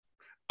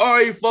All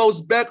right,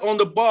 folks, back on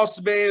the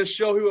Boss Man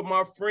Show here with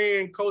my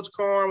friend, Coach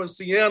Carmen,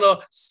 Sienna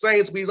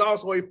Saints. He's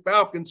also a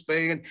Falcons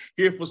fan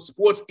here for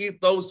Sports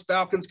Ethos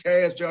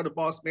FalconsCast. Jared the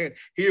Boss Man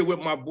here with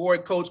my boy,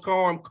 Coach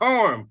Carm.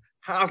 Carm,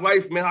 how's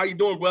life, man? How you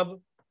doing, brother?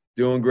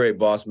 Doing great,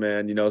 boss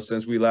man.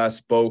 Since we last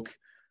spoke,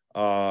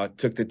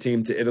 took the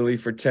team to Italy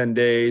for 10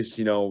 days,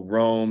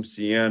 Rome,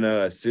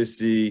 Siena,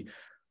 Assisi,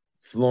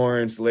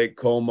 Florence, Lake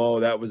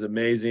Como. That was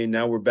amazing.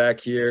 Now we're back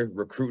here.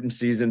 Recruiting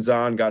season's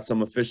on. Got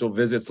some official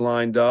visits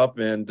lined up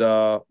and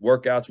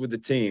workouts with the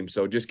team.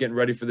 So just getting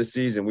ready for the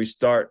season. We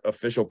start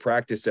official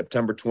practice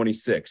September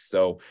 26th.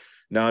 So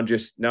now I'm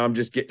just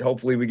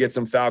hopefully we get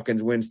some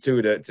Falcons wins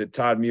too to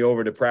tide me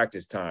over to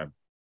practice time.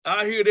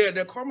 I hear that.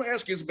 Now, Carmen,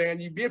 ask you this,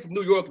 man. You've been from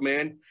New York,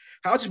 man.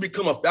 How'd you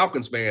become a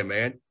Falcons fan,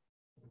 man?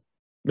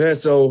 Man,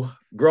 so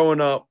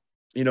growing up,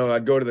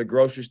 I'd go to the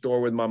grocery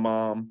store with my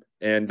mom,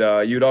 and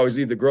you'd always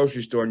leave the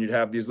grocery store, and you'd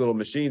have these little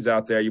machines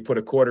out there. You put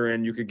a quarter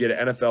in, you could get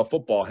an NFL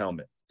football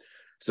helmet.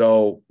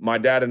 So my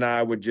dad and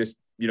I would just,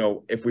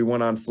 if we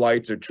went on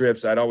flights or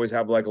trips, I'd always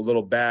have like a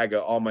little bag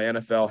of all my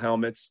NFL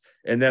helmets.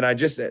 And then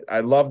I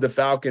loved the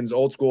Falcons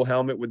old school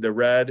helmet with the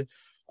red.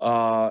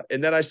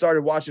 And then I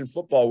started watching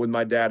football with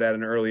my dad at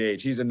an early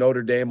age. He's a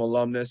Notre Dame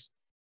alumnus.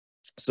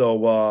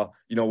 So,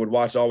 would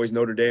watch always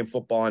Notre Dame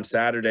football on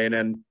Saturday. And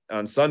then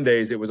on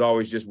Sundays, it was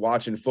always just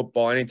watching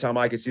football. Anytime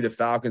I could see the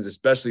Falcons,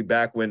 especially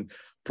back when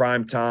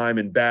Prime Time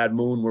and Bad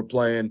Moon were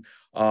playing,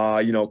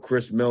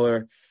 Chris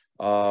Miller,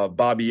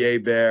 Bobby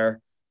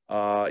Hebert,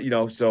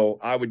 so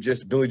I would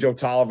just Billy Joe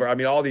Tolliver. I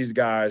mean, all these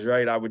guys,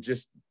 right? I would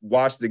just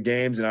watch the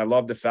games, and I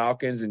loved the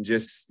Falcons, and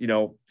just,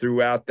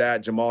 throughout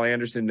that, Jamal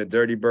Anderson, the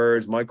Dirty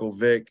Birds, Michael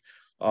Vick,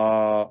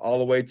 all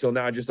the way till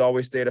now, I just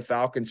always stayed a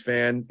Falcons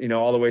fan,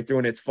 all the way through.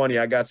 And it's funny,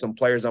 I got some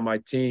players on my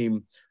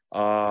team, who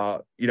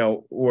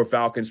are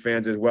Falcons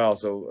fans as well.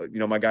 So,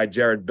 my guy,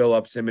 Jared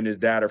Billups, him and his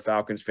dad are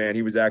Falcons fan.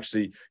 He was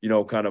actually,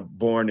 kind of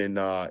born in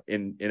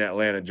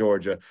Atlanta,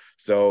 Georgia.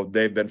 So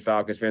they've been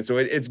Falcons fans. So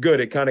it's good.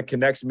 It kind of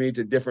connects me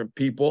to different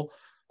people.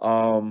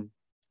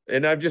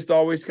 And I've just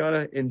always kind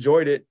of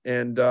enjoyed it.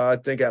 And I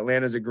think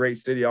Atlanta's a great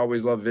city. I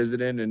always love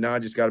visiting. And now I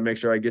just got to make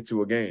sure I get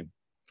to a game.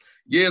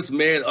 Yes,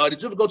 man.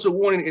 Did you ever go to a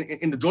one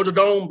in the Georgia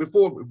Dome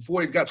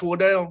before it got tore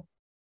down?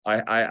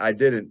 I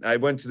didn't. I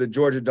went to the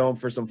Georgia Dome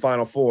for some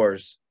Final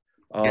Fours.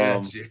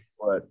 Gotcha.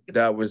 But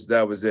that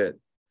was it.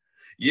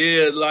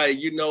 Yeah,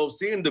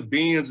 seeing the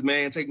Beans,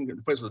 man, taking the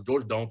place of the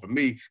Georgia Dome for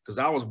me, because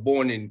I was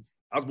born in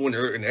the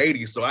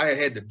 80s, so I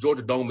had the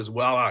Georgia Dome as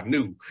well. I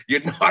knew.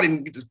 I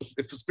didn't get to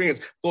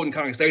experience Fulton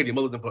County Stadium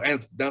other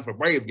than for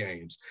Brave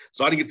games.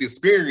 So I didn't get to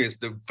experience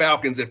the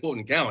Falcons at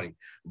Fulton County.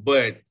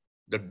 But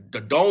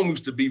the Dome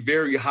used to be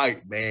very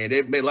hype, man.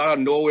 It made a lot of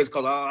noise,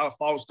 caused a lot of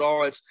false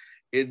starts.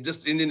 And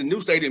in the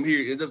new stadium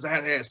here, it doesn't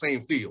have that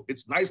same feel.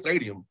 It's a nice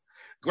stadium,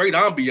 great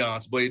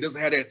ambiance, but it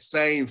doesn't have that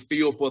same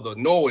feel for the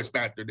noise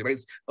factor that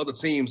makes other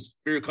teams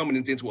fear coming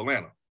into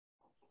Atlanta.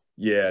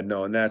 Yeah,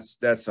 no, and that's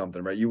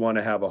something, right? You want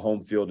to have a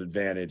home field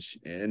advantage,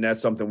 and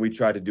that's something we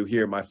try to do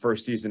here. My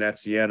first season at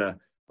Siena,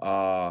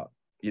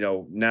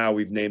 now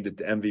we've named it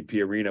the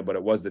MVP Arena, but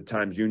it was the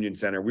Times Union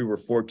Center. We were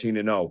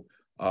 14-0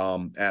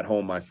 at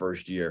home my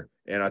first year,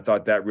 and I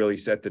thought that really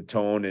set the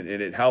tone, and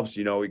it helps.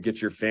 It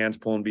gets your fans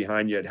pulling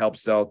behind you. It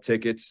helps sell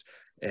tickets,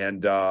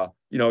 and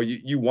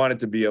you want it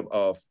to be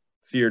a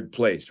feared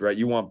place, right?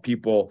 You want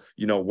people,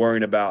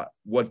 worrying about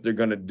what they're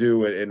going to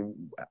do and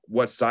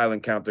what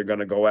silent count they're going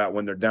to go at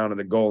when they're down in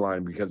the goal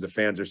line because the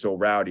fans are so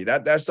rowdy.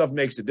 That stuff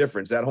makes a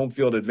difference. That home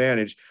field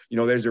advantage,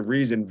 there's a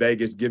reason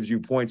Vegas gives you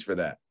points for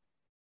that.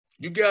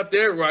 You got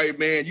that right,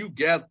 man. You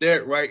got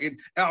that right. And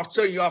I'll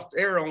tell you off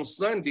the air on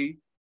Sunday,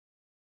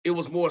 it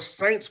was more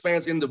Saints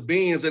fans in the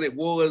Beans than it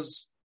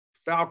was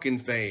Falcon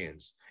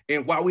fans.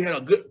 And while we had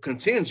a good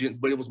contingent,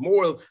 but it was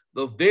more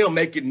of them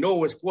making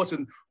noise,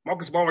 forcing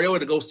Maciariello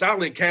to go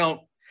silent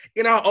count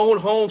in our own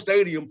home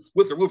stadium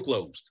with the roof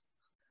closed.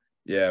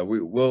 Yeah,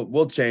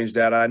 we'll change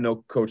that. I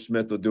know Coach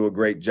Smith will do a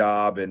great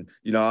job, and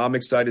I'm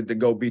excited to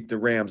go beat the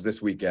Rams this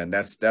weekend.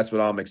 That's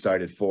what I'm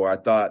excited for. I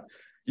thought,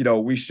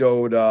 we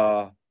showed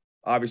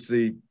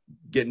obviously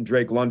getting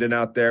Drake London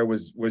out there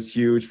was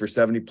huge for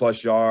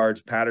 70+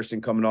 yards.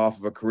 Patterson coming off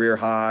of a career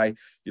high.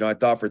 I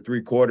thought for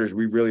 3 quarters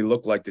we really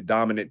looked like the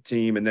dominant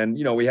team, and then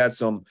we had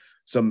some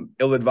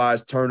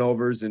ill-advised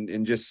turnovers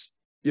and just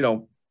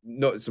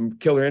some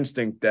killer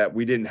instinct that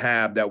we didn't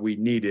have that we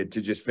needed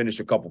to just finish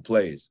a couple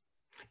plays.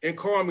 And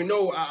Carmen,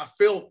 I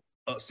felt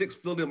a 6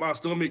 feel in my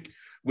stomach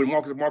when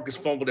Marcus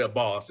fumbled that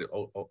ball. I said,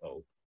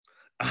 oh.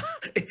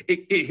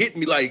 It hit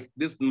me like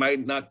this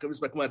might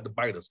come out to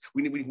bite us.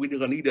 We're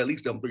gonna need at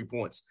least them 3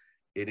 points.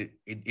 It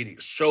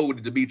showed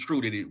it to be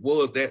true that it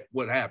was that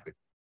what happened.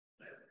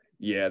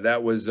 Yeah,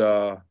 that was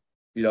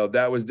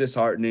that was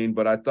disheartening.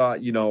 But I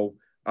thought,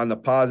 on the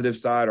positive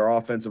side, our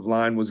offensive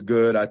line was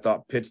good. I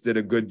thought Pitts did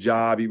a good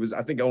job. He was,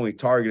 I think, only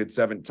targeted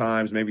 7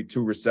 times, maybe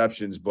 2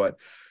 receptions, but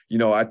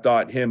I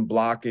thought him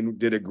blocking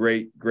did a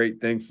great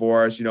thing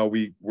for us.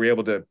 We were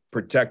able to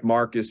protect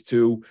Marcus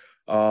too.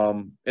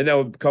 And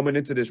then coming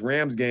into this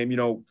Rams game,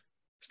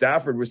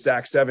 Stafford was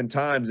sacked 7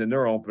 times in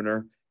their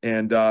opener.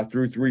 and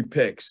threw 3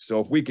 picks. So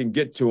if we can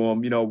get to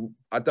him,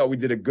 I thought we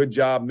did a good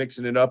job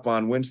mixing it up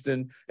on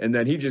Winston, and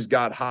then he just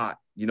got hot,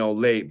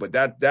 late. But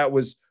that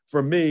was,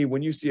 for me,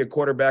 when you see a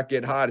quarterback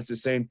get hot, it's the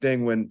same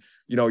thing when,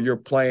 you're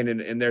playing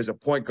and there's a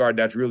point guard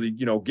that's really,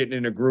 getting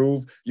in a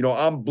groove.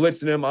 I'm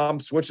blitzing him. I'm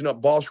switching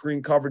up ball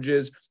screen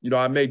coverages.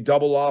 I may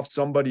double off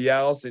somebody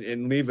else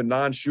and leave a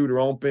non-shooter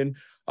open.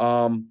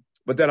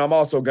 But then I'm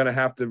also going to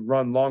have to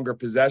run longer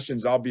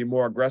possessions. I'll be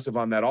more aggressive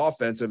on that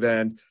offensive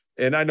end.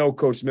 And I know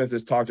Coach Smith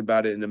has talked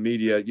about it in the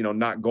media,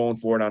 not going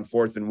for it on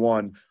 4th and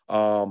 1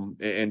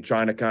 and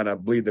trying to kind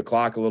of bleed the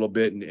clock a little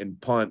bit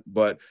and punt.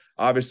 But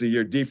obviously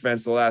your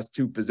defense the last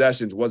 2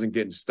 possessions wasn't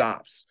getting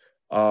stops.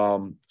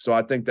 So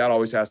I think that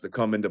always has to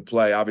come into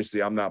play.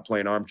 Obviously, I'm not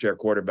playing armchair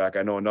quarterback.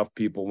 I know enough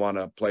people want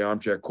to play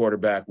armchair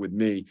quarterback with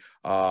me,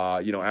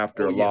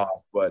 after a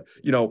loss. But,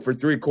 for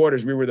 3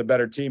 quarters, we were the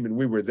better team and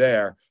we were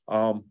there.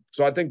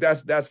 So I think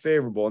that's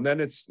favorable. And then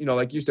it's,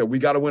 like you said, we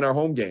got to win our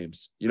home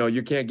games.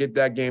 You can't get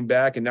that game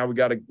back. And now we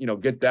got to,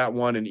 get that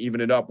one and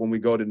even it up when we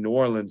go to New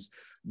Orleans.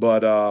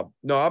 But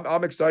no,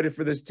 I'm excited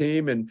for this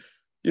team. And,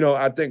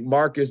 I think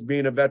Marcus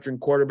being a veteran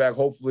quarterback,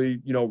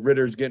 hopefully,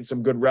 Ritter's getting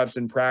some good reps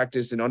in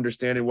practice and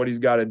understanding what he's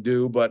got to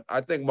do. But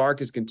I think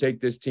Marcus can take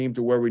this team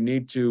to where we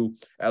need to,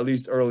 at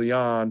least early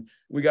on.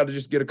 We got to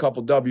just get a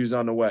couple W's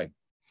on the way.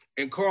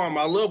 And Carm,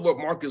 I love what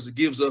Marcus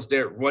gives us,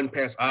 that run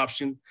pass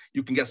option.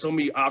 You can get so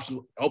many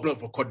options, open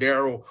up for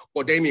Cordero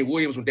or Damian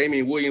Williams when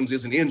Damian Williams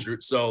isn't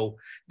injured. So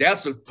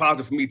that's a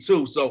positive for me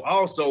too. So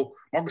also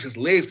Marcus's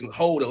legs can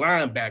hold the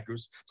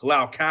linebackers to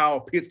allow Kyle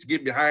Pitts to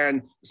get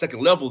behind the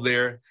second level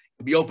there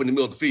and be open in the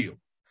middle of the field.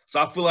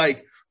 So I feel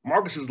like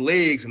Marcus's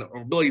legs and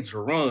ability to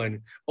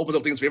run opens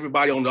up things for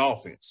everybody on the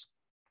offense.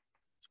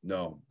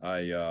 No,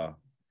 I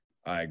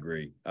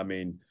agree. I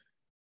mean,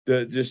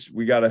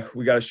 we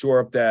gotta shore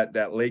up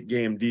that late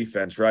game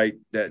defense, right?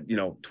 That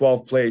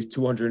 12 plays,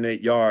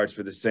 208 yards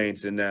for the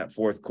Saints in that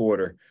 4th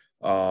quarter.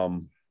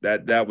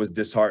 That was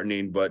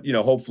disheartening, but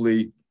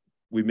hopefully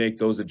we make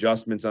those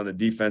adjustments on the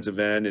defensive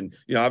end. And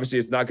obviously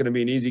it's not going to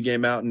be an easy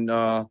game out in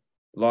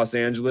Los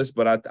Angeles,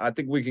 but I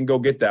think we can go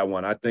get that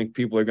one. I think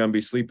people are going to be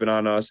sleeping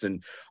on us,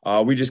 and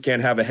we just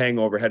can't have a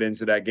hangover heading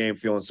into that game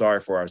feeling sorry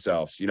for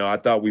ourselves. I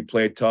thought we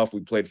played tough,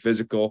 we played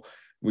physical.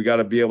 We got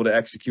to be able to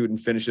execute and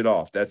finish it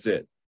off. That's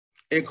it.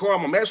 And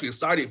Carm, I'm actually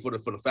excited for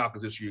the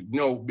Falcons this year,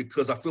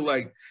 because I feel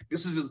like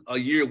this is a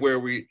year where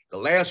the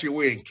last year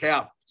we're in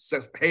cap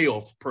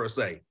hell per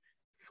se.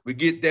 We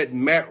get that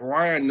Matt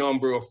Ryan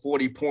number of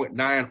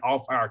 40.9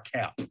 off our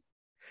cap.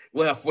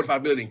 We'll have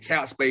 $45 million in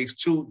cap space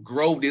to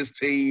grow this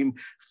team,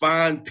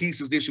 find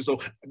pieces this year. So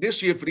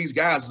this year for these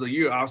guys is a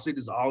year, I'll say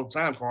this all the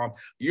time, Carm,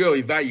 year of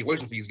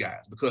evaluation for these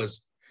guys,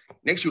 because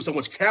next year with so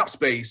much cap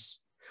space,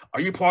 are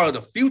you part of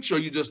the future or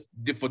you just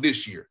did for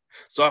this year?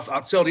 So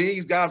I'll tell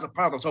these guys, I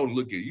told them,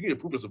 look here, you need to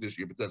prove yourself this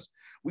year because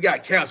we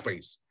got cap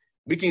space.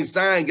 We can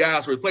sign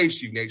guys to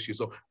replace you next year.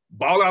 So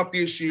ball out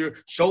this year,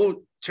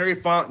 show Terry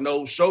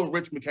Fontenot, show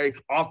Rich McKay,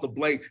 Arthur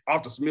Blake,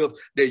 Arthur Smith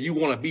that you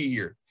want to be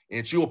here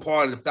and you're a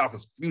part of the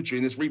Falcons' future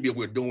in this rebuild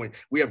we're doing.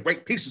 We have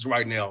great pieces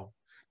right now,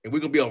 and we're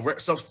going to be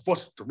a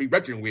force to be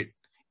reckoned with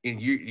in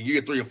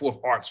year 3 and 4 of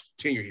Art's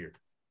tenure here.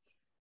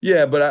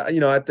 Yeah, but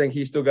I think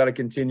he's still got to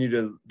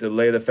continue to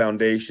lay the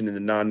foundation and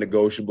the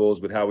non-negotiables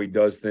with how he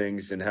does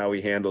things and how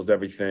he handles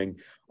everything.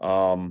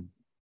 And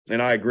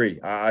I agree.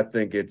 I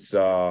think it's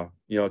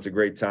it's a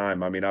great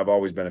time. I mean, I've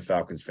always been a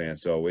Falcons fan,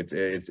 so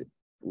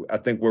I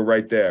think we're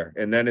right there.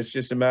 And then it's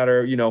just a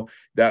matter of,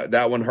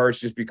 that one hurts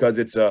just because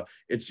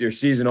it's your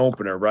season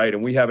opener, right?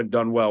 And we haven't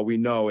done well, we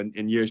know,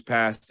 in years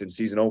past in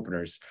season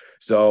openers.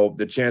 So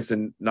the chance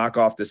to knock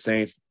off the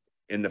Saints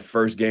in the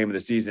first game of the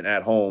season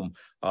at home,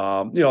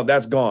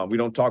 that's gone. We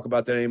don't talk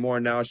about that anymore.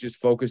 Now it's just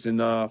focusing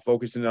on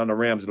the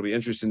Rams. It'll be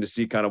interesting to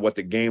see kind of what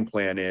the game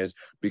plan is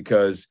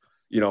because,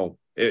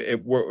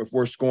 if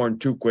we're scoring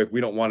too quick,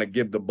 we don't want to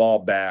give the ball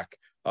back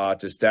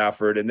to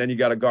Stafford. And then you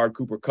got to guard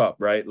Cooper Kupp,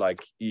 right?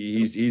 Like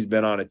he's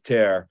been on a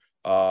tear,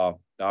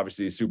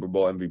 obviously a Super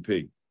Bowl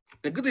MVP.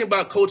 The good thing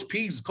about Coach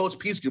Pease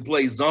can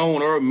play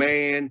zone or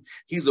man.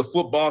 He's a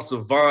football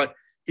savant.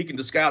 He can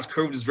disguise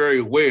coverages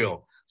very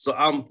well. So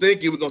I'm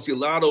thinking we're going to see a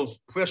lot of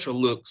pressure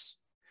looks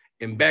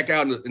and back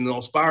out in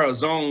those fire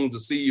zones to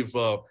see if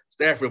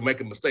Stafford will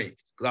make a mistake.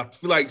 Because I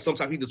feel like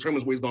sometimes he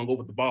determines where he's going to go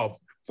with the ball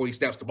before he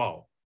snaps the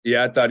ball.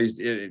 Yeah, I thought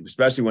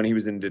especially when he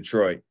was in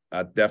Detroit,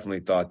 I definitely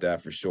thought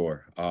that for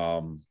sure.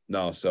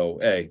 So,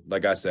 hey,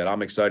 like I said,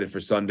 I'm excited for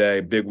Sunday.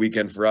 Big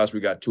weekend for us.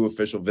 We got 2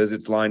 official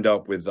visits lined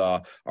up with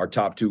our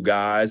top 2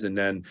 guys, and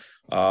then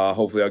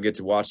hopefully I'll get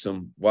to watch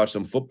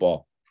some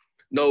football.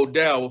 No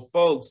doubt. Well,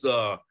 folks,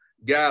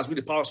 guys, we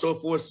did pause the show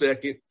for a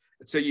second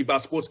to tell you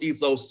about Sports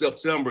Ethos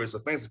September. It's a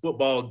fantasy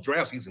football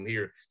draft season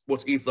here,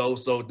 Sports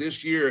Ethos. So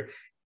this year,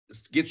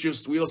 Get your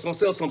we'll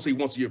sell something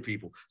once a year,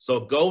 people.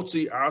 So go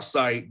to our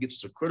site, get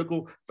your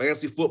critical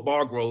fantasy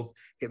football growth,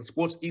 hit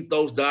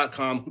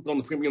sportsethos.com, click on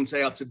the premium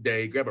tab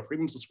today, grab a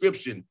premium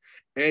subscription,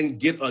 and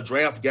get a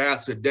draft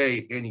guide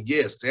today. And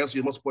yes, to answer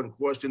your most important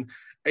question,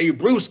 a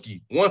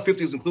brewski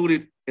 150 is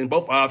included in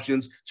both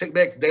options. Check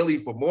back daily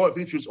for more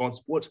features on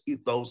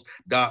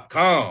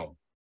sportsethos.com.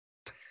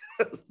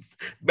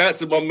 Back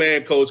to my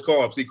man, Coach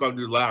Carm. See, Carm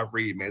do the live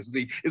read, man.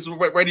 See, it's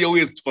what radio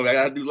is for me. I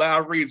gotta do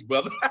live reads,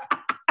 brother.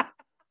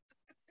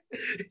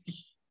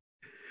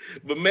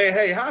 But man,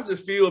 hey, how's it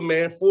feel,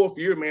 man? 4th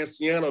year, man,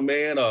 Siena,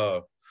 man.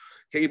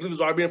 Can you believe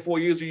it's already been 4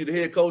 years you're the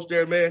head coach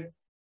there, man?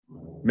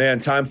 Man,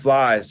 time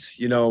flies.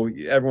 You know,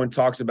 everyone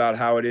talks about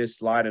how it is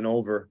sliding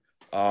over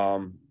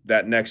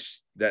that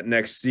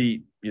next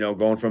seat, you know,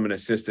 going from an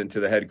assistant to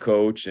the head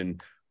coach.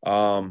 And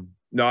no,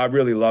 I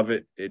really love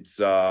it. It's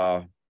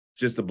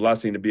just a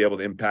blessing to be able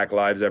to impact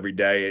lives every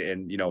day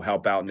and, you know,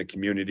 help out in the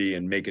community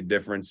and make a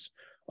difference.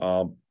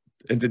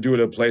 And to do it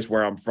at a place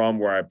where I'm from,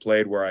 where I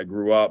played, where I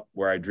grew up,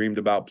 where I dreamed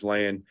about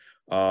playing.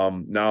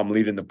 Now I'm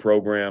leading the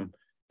program.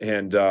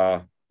 And,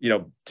 you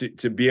know,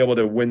 to be able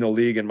to win the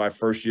league in my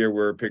first year, we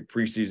were picked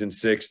preseason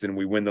 6th and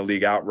we win the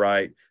league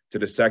outright, to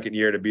the second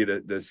year to be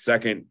the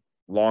second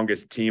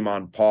longest team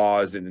on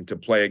pause and to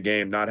play a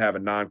game, not have a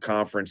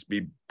non-conference,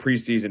 be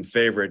preseason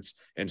favorites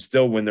and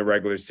still win the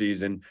regular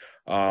season.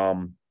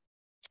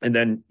 And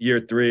then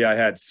year 3, I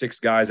had 6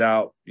 guys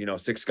out, you know,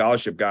 6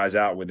 scholarship guys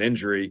out with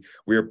injury.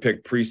 We were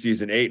picked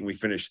preseason 8 and we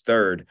finished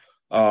 3rd.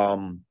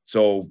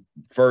 So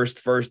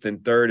first and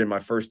 3rd in my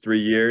first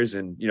 3 years.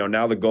 And, you know,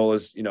 now the goal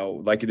is, you know,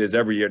 like it is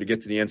every year, to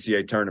get to the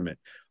NCAA tournament.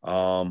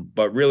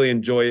 But really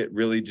enjoy it.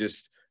 Really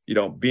just, you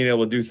know, being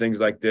able to do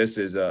things like this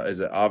is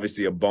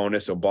obviously a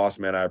bonus. So boss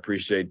man, I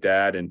appreciate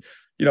that. And,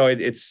 you know,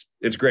 it's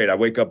great. I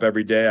wake up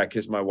every day. I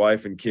kiss my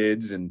wife and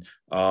kids, and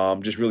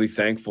just really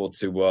thankful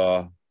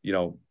to, you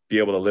know, be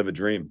able to live a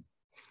dream.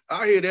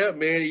 I hear that,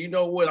 man. You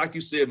know what? Like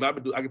you said, man,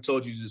 I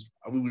told you just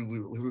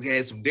we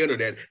had some dinner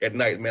that at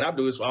night, man. I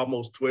do this for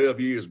almost 12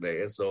 years,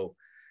 man. So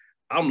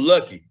I'm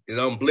lucky and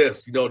I'm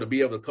blessed, you know, to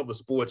be able to cover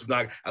sports. And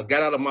I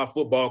got out of my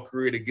football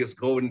career to just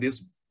go in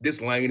this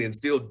lane and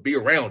still be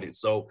around it.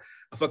 So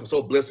I feel like I'm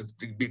so blessed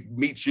to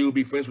meet you,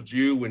 be friends with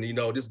you, and you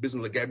know, this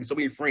business got me so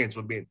many friends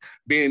for being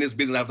in this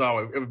business. I thought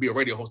I would ever be a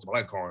radio host in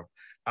my life, Carm.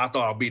 I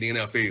thought I'd be in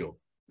the NFL.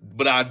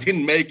 But I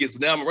didn't make it, so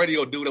now I'm a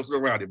radio dude. I'm still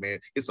around it, man.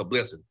 It's a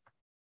blessing.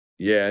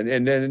 Yeah,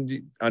 and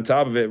then on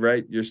top of it,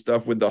 right, your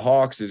stuff with the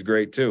Hawks is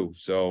great too.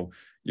 So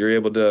you're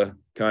able to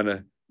kind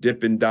of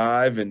dip and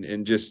dive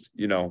and just,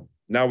 you know,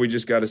 now we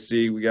just got to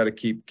see, we got to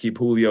keep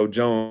Julio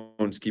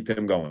Jones, keep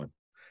him going.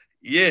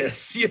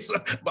 Yes.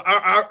 But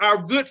our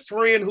good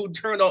friend who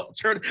turned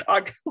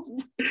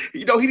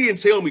you know, he didn't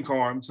tell me,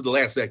 Carm, to the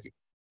last second.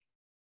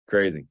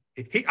 Crazy.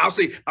 I'll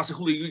say,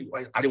 Julio,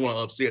 I didn't want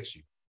to upset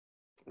you.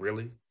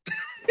 Really?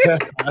 He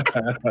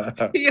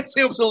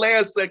said it was the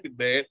last second,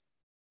 man.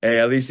 Hey,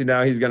 at least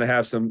now he's gonna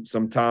have some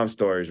Tom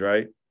stories,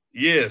 right?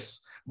 Yes,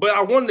 but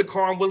I wanted to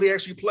call him. Will he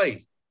actually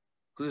play?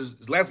 Because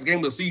his last game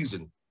of the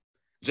season,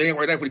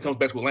 January 9th, when he comes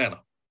back to Atlanta.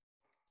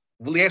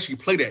 Will he actually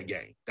play that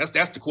game? That's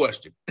the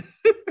question.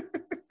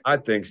 I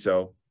think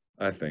so.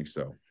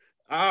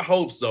 I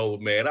hope so,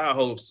 man. I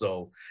hope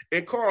so.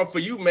 And Carl, for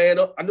you, man,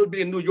 I know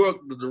being in New York,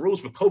 the rules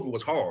for COVID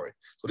was hard.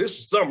 So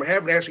this summer,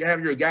 having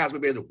your guys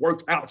be able to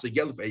work out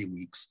together for 8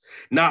 weeks,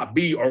 not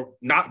be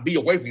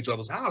away from each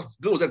other. So how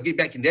good was that to get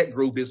back in that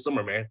groove this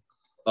summer, man?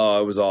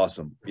 It was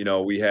awesome. You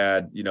know, we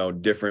had, you know,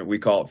 different, we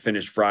call it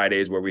Finish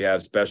Fridays, where we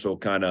have special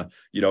kind of,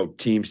 you know,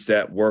 team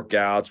set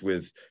workouts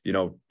with, you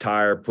know,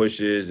 tire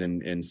pushes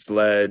and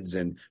sleds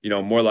and, you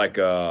know, more like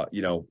a,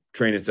 you know,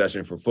 training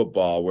session for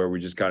football where we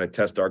just kind of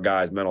test our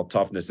guys' mental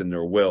toughness and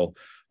their will.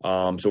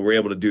 So we're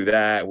able to do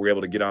that. We're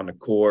able to get on the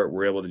court.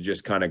 We're able to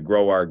just kind of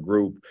grow our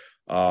group.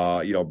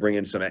 You know, bring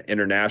in some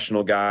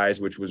international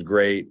guys, which was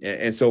great.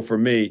 And so for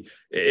me,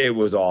 it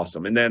was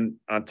awesome. And then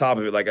on top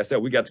of it, like I said,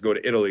 we got to go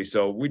to Italy.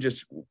 So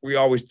we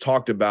always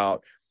talked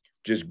about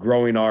just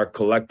growing our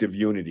collective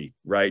unity,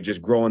 right?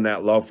 Just growing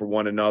that love for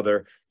one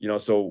another, you know,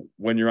 so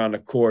when you're on the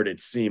court,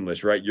 it's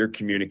seamless, right? You're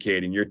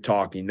communicating, you're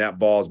talking, that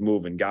ball's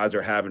moving, guys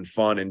are having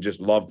fun and just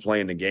love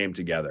playing the game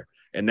together.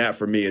 And that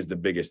for me is the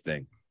biggest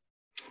thing.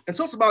 And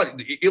talk about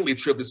the Italy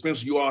trip, the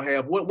experience you all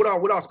have. What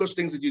are special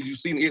things that you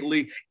see in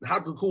Italy? And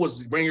how cool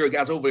is bringing your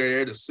guys over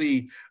there to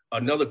see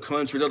another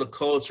country, another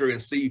culture,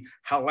 and see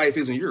how life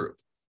is in Europe?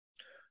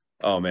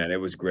 Oh, man, it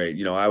was great.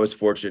 You know, I was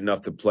fortunate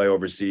enough to play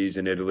overseas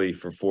in Italy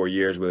for 4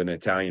 years with an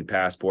Italian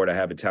passport. I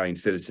have Italian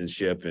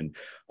citizenship and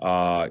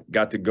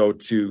got to go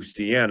to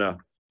Siena,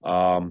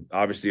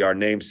 obviously our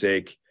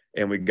namesake,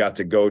 and we got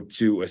to go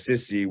to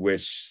Assisi,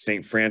 which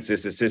St.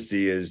 Francis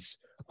Assisi is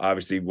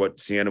obviously what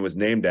Siena was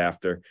named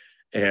after.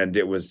 And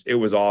it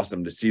was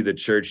awesome to see the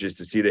churches,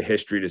 to see the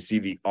history, to see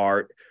the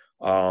art,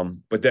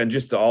 but then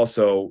just to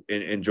also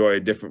enjoy a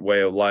different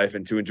way of life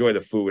and to enjoy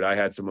the food. I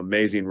had some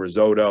amazing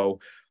risotto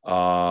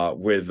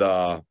with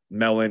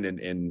melon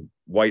and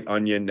white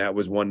onion. That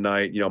was one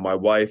night. You know, my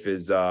wife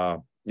is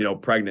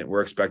pregnant.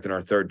 We're expecting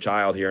our third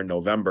child here in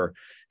November.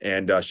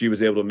 And she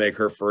was able to make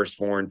her first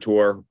foreign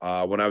tour.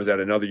 When I was at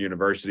another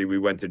university, we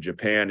went to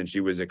Japan, and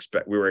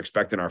we were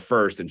expecting our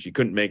first, and she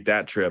couldn't make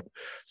that trip.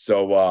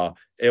 So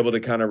able to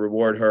kind of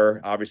reward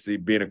her. Obviously,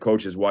 being a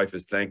coach's wife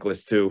is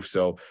thankless too.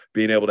 So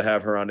being able to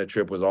have her on the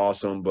trip was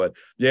awesome. But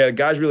yeah,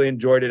 guys really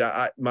enjoyed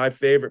it. My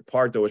favorite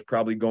part though was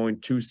probably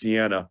going to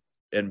Siena.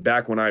 And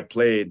back when I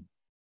played,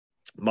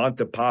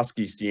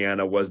 Montepaschi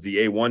Siena was the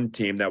A1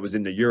 team that was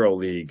in the Euro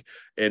League,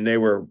 and they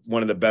were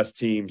one of the best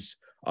teams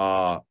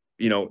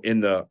in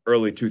the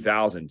early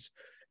 2000s.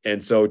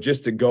 And so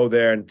just to go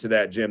there and to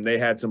that gym, they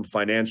had some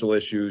financial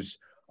issues.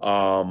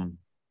 And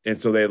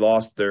so they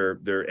lost their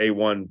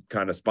A1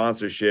 kind of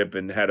sponsorship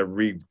and had to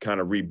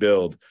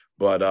rebuild.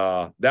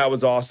 But that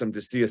was awesome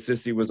to see.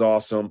 Assisi was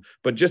awesome.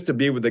 But just to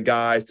be with the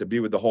guys, to be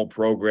with the whole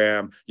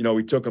program,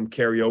 we took them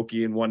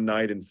karaoke in one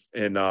night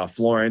in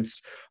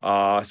Florence.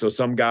 So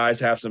some guys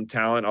have some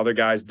talent, other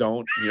guys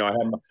don't. I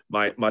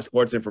have my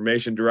sports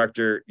information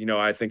director.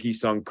 I think he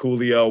sung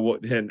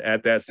Coolio and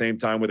at that same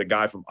time with a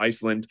guy from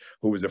Iceland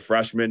who was a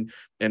freshman.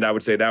 And I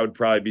would say that would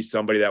probably be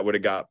somebody that would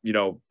have got,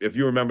 if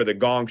you remember the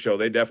Gong Show,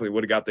 they definitely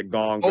would have got the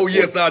gong. Oh,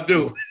 yes, I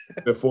do.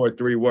 Before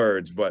 3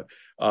 words. But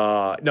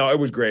no, it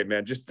was great,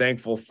 man. Just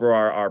thankful for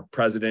our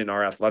president,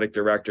 our athletic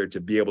director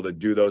to be able to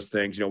do those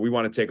things. We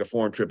want to take a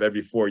foreign trip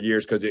every 4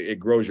 years because it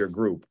grows your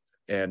group.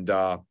 And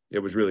it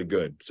was really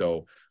good.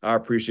 So I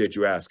appreciate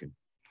you asking.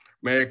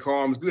 Man,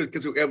 Carmen, it's good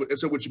to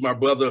catch up with you, my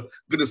brother.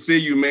 Good to see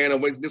you, man.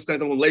 I'm this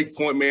thing on Lake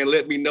Point, man.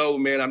 Let me know,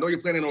 man. I know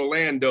you're playing in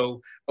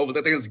Orlando over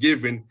the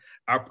Thanksgiving.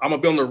 I'm going to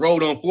be on the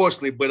road,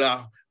 unfortunately.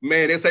 But,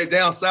 man, they say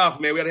down south,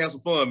 man, we got to have some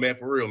fun, man,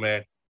 for real,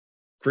 man.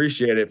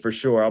 Appreciate it for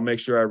sure. I'll make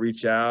sure I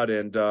reach out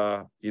and,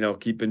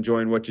 keep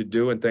enjoying what you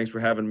do. And thanks for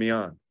having me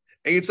on.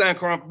 Anytime,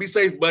 Carmen. Be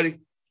safe, buddy.